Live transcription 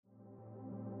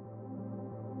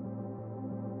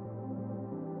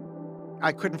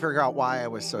I couldn't figure out why I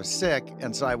was so sick,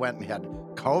 and so I went and had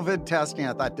COVID testing.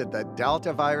 I thought, did the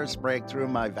Delta virus break through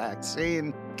my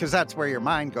vaccine? Because that's where your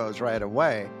mind goes right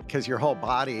away, because your whole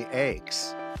body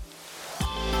aches.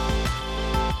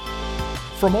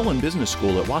 From Olin Business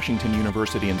School at Washington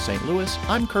University in St. Louis,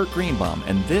 I'm Kurt Greenbaum,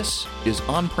 and this is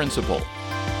On Principle.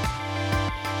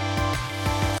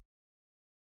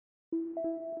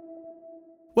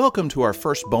 Welcome to our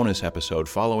first bonus episode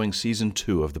following Season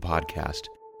 2 of the podcast.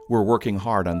 We're working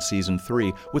hard on Season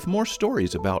 3 with more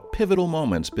stories about pivotal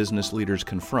moments business leaders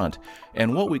confront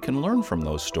and what we can learn from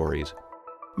those stories.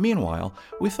 Meanwhile,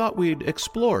 we thought we'd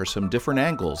explore some different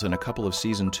angles in a couple of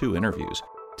Season 2 interviews.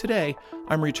 Today,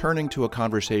 I'm returning to a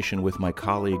conversation with my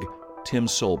colleague, Tim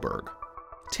Solberg.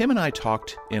 Tim and I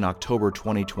talked in October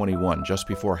 2021, just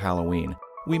before Halloween.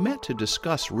 We met to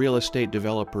discuss real estate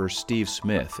developer Steve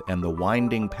Smith and the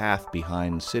winding path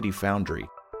behind City Foundry,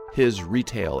 his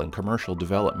retail and commercial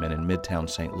development in Midtown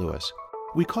St. Louis.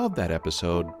 We called that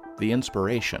episode The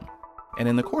Inspiration. And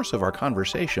in the course of our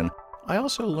conversation, I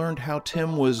also learned how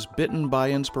Tim was bitten by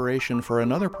inspiration for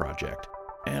another project.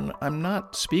 And I'm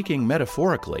not speaking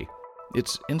metaphorically.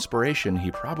 It's inspiration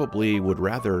he probably would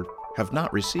rather have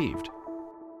not received.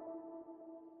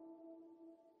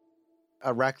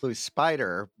 A recluse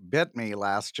spider bit me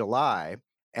last July,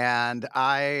 and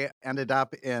I ended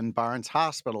up in Barnes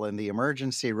Hospital in the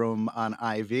emergency room on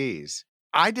IVs.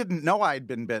 I didn't know I'd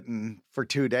been bitten for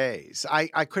 2 days.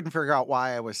 I couldn't figure out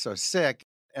why I was so sick.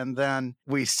 And then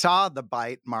we saw the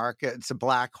bite mark. It's a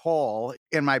black hole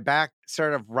in my back,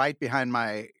 sort of right behind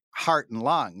my heart and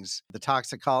lungs. The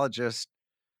toxicologist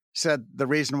said the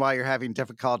reason why you're having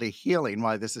difficulty healing,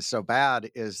 why this is so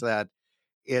bad, is that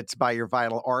it's by your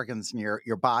vital organs and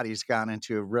your body's gone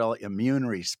into a real immune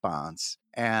response,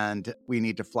 and we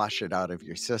need to flush it out of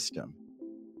your system.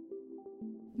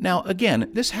 Now,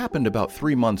 again, this happened about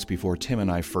 3 months before Tim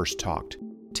and I first talked.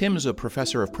 Tim is a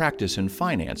professor of practice in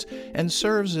finance and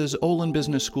serves as Olin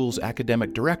Business School's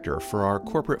academic director for our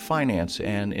corporate finance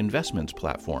and investments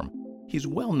platform. He's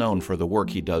well known for the work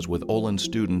he does with Olin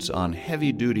students on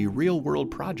heavy-duty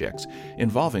real-world projects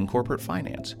involving corporate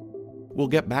finance. We'll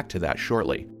get back to that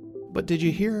shortly. But did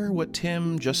you hear what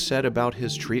Tim just said about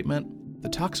his treatment? The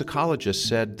toxicologist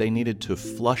said they needed to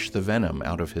flush the venom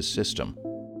out of his system.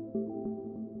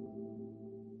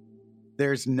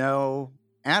 There's no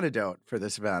antidote for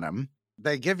this venom.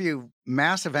 They give you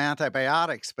massive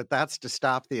antibiotics, but that's to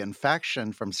stop the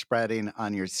infection from spreading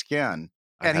on your skin.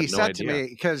 And he said to me,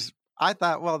 because I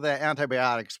thought, well, the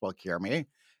antibiotics will cure me.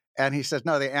 And he says,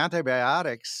 no, the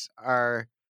antibiotics are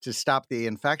to stop the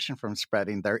infection from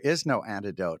spreading. There is no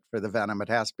antidote for the venom. It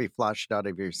has to be flushed out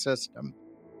of your system.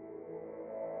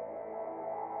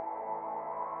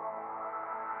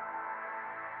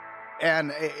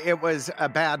 And it was a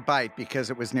bad bite because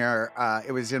it was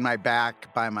it was in my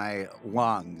back by my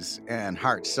lungs and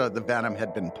heart. So the venom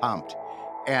had been pumped.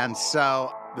 And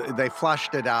so they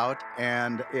flushed it out,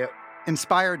 and it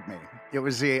inspired me. It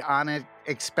was the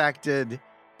unexpected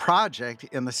project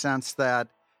in the sense that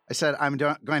I said, I'm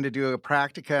going to do a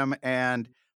practicum, and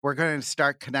we're going to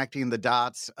start connecting the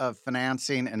dots of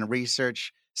financing and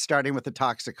research, starting with the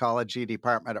toxicology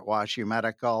department at WashU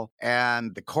Medical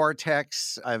and the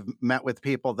Cortex. I've met with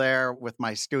people there with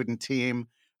my student team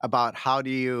about how do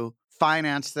you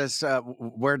finance this?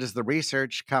 Where does the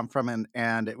research come from?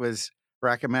 And it was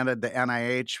recommended the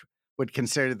NIH would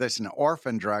consider this an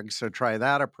orphan drug, so try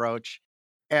that approach.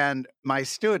 And my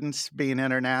students, being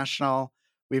international,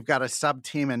 we've got a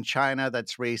sub-team in China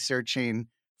that's researching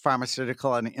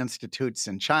pharmaceutical and institutes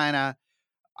in China.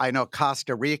 I know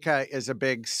Costa Rica is a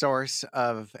big source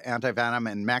of antivenom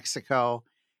in Mexico,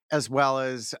 as well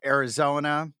as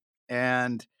Arizona.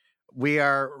 And we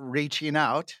are reaching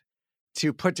out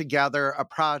to put together a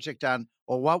project on,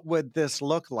 well, what would this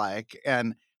look like?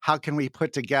 And how can we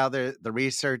put together the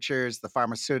researchers, the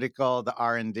pharmaceutical, the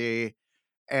R&D,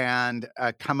 and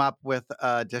come up with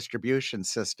a distribution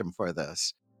system for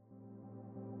this?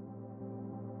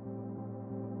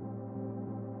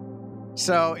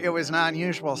 So it was an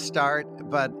unusual start,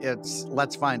 but it's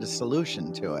let's find a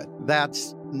solution to it.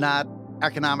 That's not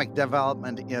economic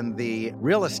development in the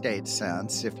real estate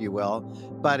sense, if you will,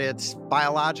 but it's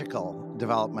biological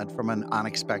development from an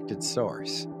unexpected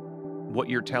source. What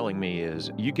you're telling me is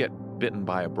you get bitten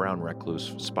by a brown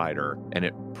recluse spider, and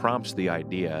it prompts the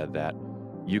idea that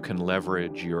you can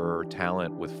leverage your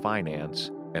talent with finance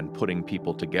and putting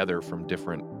people together from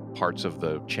different parts of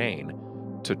the chain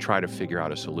to try to figure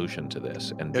out a solution to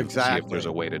this and see if there's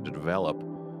a way to develop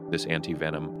this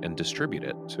antivenom and distribute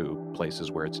it to places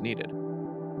where it's needed.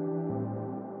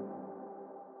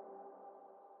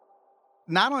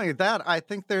 not only that, I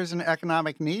think there's an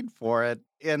economic need for it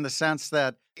in the sense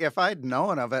that if I'd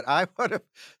known of it, I would have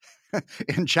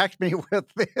inject me with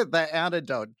the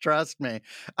antidote. Trust me.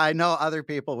 I know other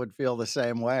people would feel the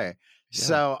same way. Yeah.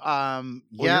 So, Well,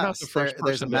 you're not the yes, first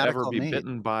there's a person to ever medical be need.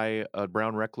 bitten by a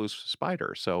brown recluse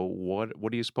spider. So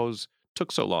what do you suppose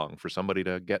took so long for somebody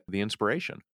to get the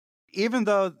inspiration? Even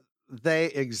though they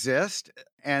exist,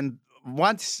 and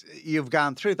once you've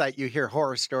gone through that, you hear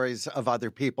horror stories of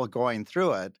other people going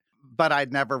through it, but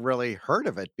I'd never really heard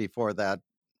of it before that.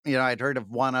 I'd heard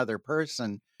of one other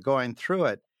person going through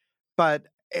it, but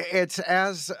it's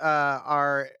as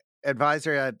our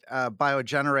advisor at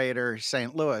Biogenerator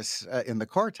St. Louis in the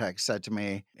Cortex said to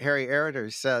me, Harry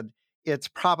Eriter said, it's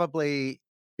probably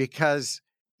because,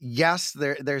 yes,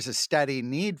 there's a steady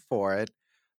need for it,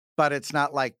 but it's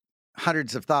not like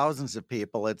hundreds of thousands of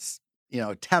people. It's,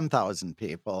 10,000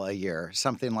 people a year,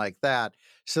 something like that.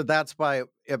 So that's why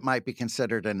it might be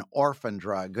considered an orphan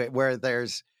drug where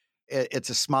it's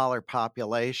a smaller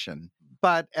population.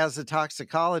 But as a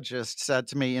toxicologist said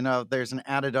to me, there's an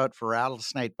antidote for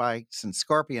rattlesnake bites and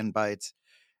scorpion bites.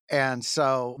 And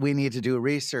so we need to do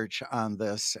research on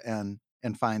this and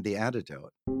find the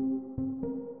antidote.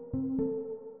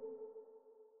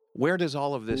 Where does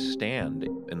all of this stand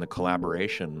in the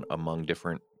collaboration among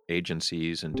different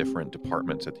agencies and different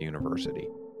departments at the university?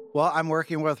 Well, I'm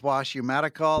working with WashU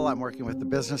Medical, I'm working with the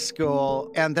business school,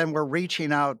 and then we're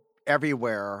reaching out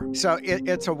everywhere. So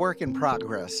it's a work in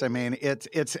progress. I mean,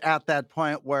 it's at that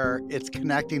point where it's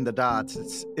connecting the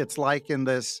dots. It's like in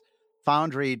this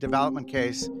Foundry development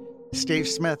case, Steve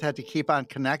Smith had to keep on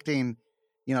connecting,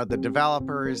 the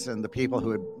developers and the people who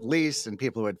would lease and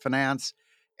people who would finance.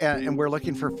 And we're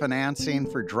looking for financing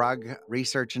for drug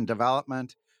research and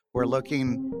development. We're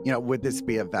looking, would this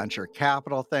be a venture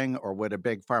capital thing, or would a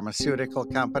big pharmaceutical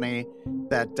company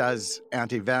that does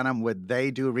antivenom, would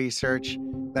they do research?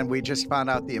 Then we just found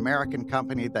out the American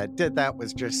company that did that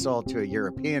was just sold to a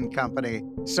European company.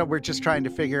 So we're just trying to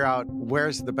figure out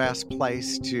where's the best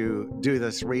place to do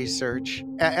this research.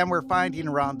 And we're finding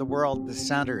around the world the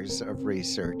centers of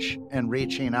research and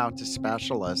reaching out to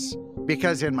specialists.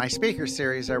 Because in my speaker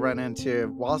series, I run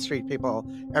into Wall Street people,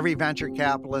 every venture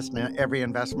capitalist and every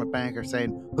investment banker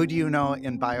saying, who do you know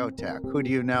in biotech? Who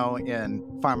do you know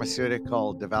in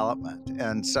pharmaceutical development?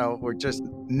 And so we're just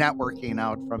networking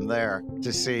out from there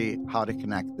to see how to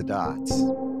connect the dots.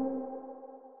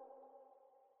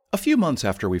 A few months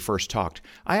after we first talked,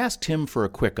 I asked Tim for a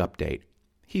quick update.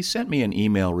 He sent me an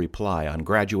email reply on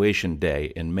graduation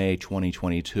day in May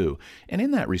 2022, and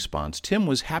in that response, Tim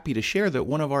was happy to share that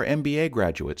one of our MBA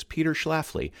graduates, Peter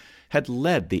Schlafly, had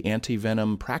led the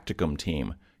antivenom practicum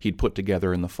team he'd put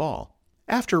together in the fall.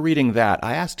 After reading that,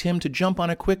 I asked him to jump on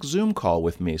a quick Zoom call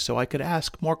with me so I could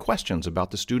ask more questions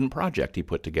about the student project he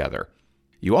put together.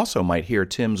 You also might hear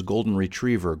Tim's golden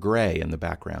retriever, Gray, in the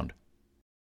background.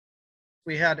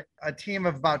 We had a team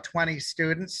of about 20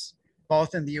 students,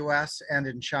 both in the US and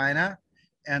in China.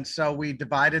 And so we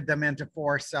divided them into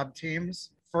 4 sub-teams.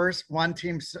 First, one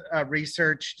team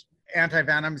researched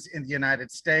antivenoms in the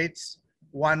United States.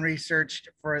 One researched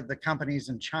for the companies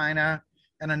in China,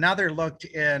 and another looked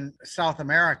in South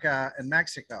America and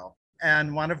Mexico.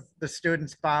 And one of the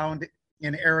students found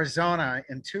in Arizona,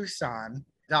 in Tucson,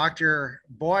 Dr.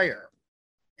 Boyer.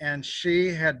 And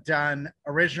she had done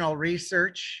original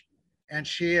research, and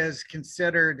she is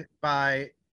considered by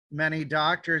many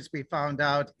doctors, we found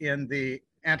out in the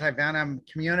antivenom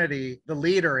community, the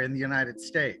leader in the United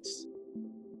States.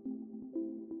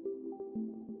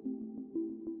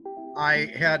 I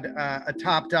had a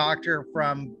top doctor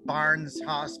from Barnes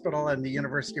Hospital and the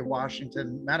University of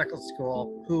Washington Medical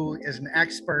School who is an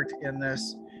expert in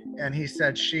this, and he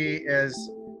said she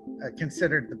is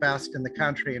considered the best in the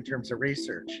country in terms of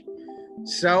research.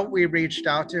 So we reached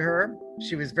out to her.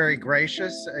 She was very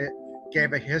gracious,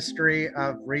 gave a history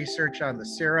of research on the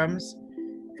serums,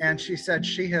 and she said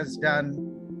she has done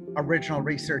original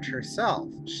research herself.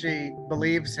 She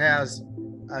believes has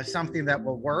something that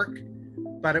will work,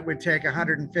 but it would take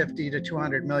 $150 to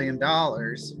 $200 million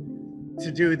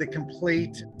to do the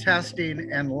complete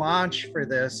testing and launch for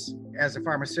this as a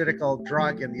pharmaceutical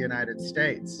drug in the United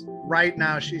States. Right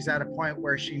now, she's at a point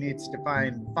where she needs to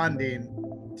find funding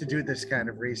to do this kind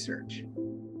of research.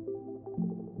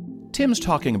 Tim's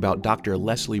talking about Dr.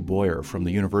 Leslie Boyer from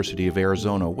the University of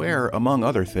Arizona, where, among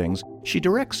other things, she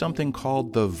directs something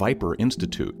called the VIPER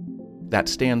Institute. That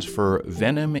stands for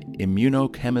Venom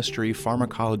Immunochemistry,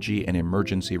 Pharmacology, and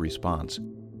Emergency Response.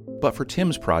 But for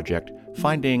Tim's project,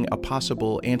 finding a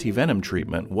possible antivenom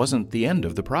treatment wasn't the end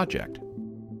of the project.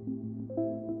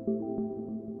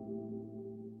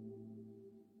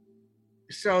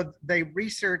 So they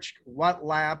researched what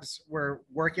labs were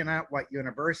working at what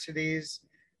universities.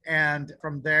 And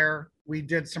from there, we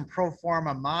did some pro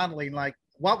forma modeling, like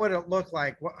what would it look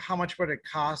like? How much would it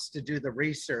cost to do the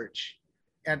research?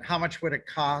 And how much would it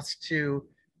cost to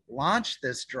launch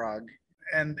this drug?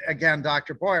 And again,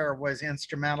 Dr. Boyer was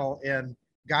instrumental in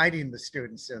guiding the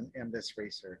students in this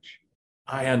research.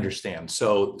 I understand.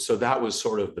 So that was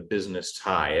sort of the business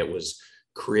tie. It was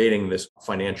creating this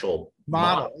financial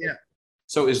model. Yeah.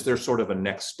 So is there sort of a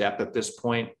next step at this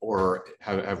point, or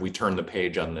have we turned the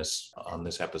page on this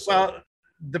episode? Well,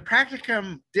 the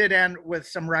practicum did end with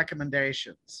some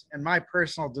recommendations, and my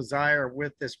personal desire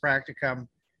with this practicum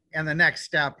and the next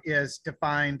step is to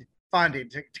find funding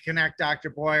to connect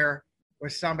Dr. Boyer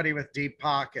with somebody with deep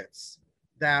pockets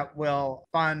that will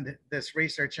fund this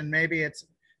research. And maybe it's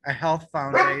a health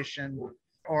foundation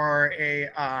or a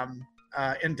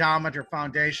endowment or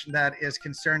foundation that is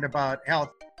concerned about health.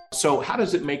 So how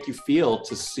does it make you feel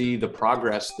to see the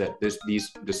progress that this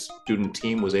student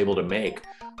team was able to make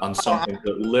on something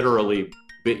that literally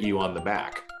bit you on the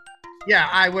back? Yeah,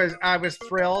 I was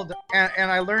thrilled,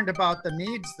 and I learned about the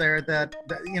needs there. That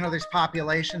there's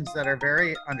populations that are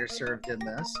very underserved in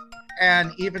this,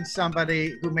 and even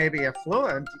somebody who may be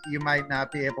affluent, you might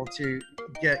not be able to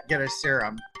get a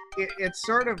serum. It's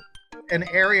sort of an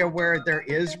area where there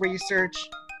is research.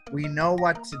 We know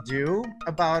what to do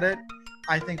about it.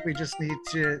 I think we just need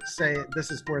to say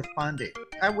this is worth funding.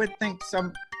 I would think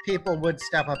some people would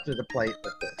step up to the plate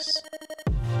with this.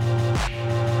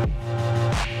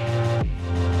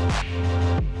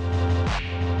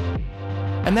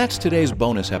 And that's today's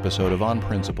bonus episode of On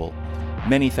Principle.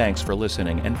 Many thanks for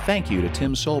listening, and thank you to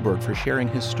Tim Solberg for sharing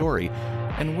his story,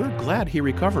 and we're glad he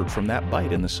recovered from that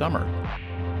bite in the summer.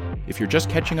 If you're just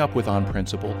catching up with On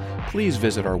Principle, please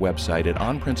visit our website at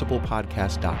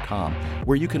onprinciplepodcast.com,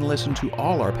 where you can listen to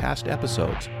all our past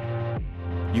episodes.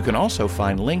 You can also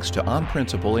find links to On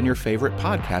Principle in your favorite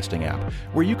podcasting app,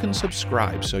 where you can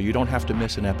subscribe so you don't have to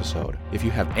miss an episode. If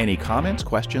you have any comments,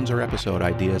 questions, or episode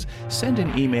ideas, send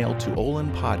an email to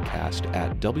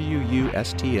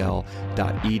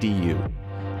olinpodcast@wustl.edu.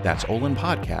 That's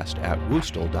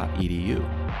olinpodcast@wustl.edu.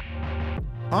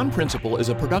 On Principle is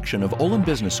a production of Olin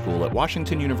Business School at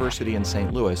Washington University in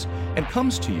St. Louis and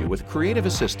comes to you with creative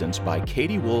assistance by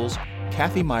Katie Wools,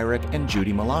 Kathy Myrick, and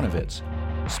Judy Milanovitz.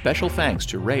 Special thanks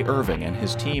to Ray Irving and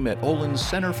his team at Olin's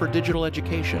Center for Digital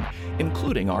Education,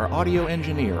 including our audio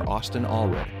engineer, Austin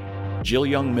Allred. Jill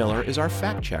Young-Miller is our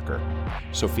fact checker.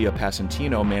 Sophia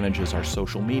Pasentino manages our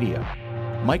social media.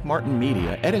 Mike Martin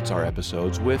Media edits our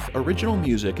episodes with original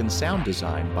music and sound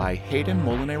design by Hayden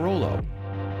Molinarolo.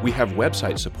 We have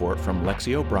website support from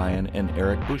Lexi O'Brien and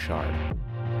Eric Bouchard.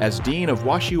 As Dean of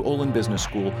WashU Olin Business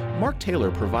School, Mark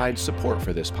Taylor provides support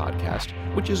for this podcast,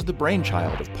 which is the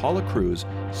brainchild of Paula Cruz,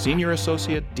 Senior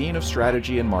Associate Dean of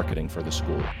Strategy and Marketing for the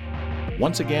school.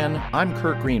 Once again, I'm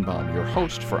Kurt Greenbaum, your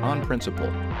host for On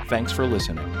Principle. Thanks for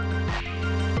listening.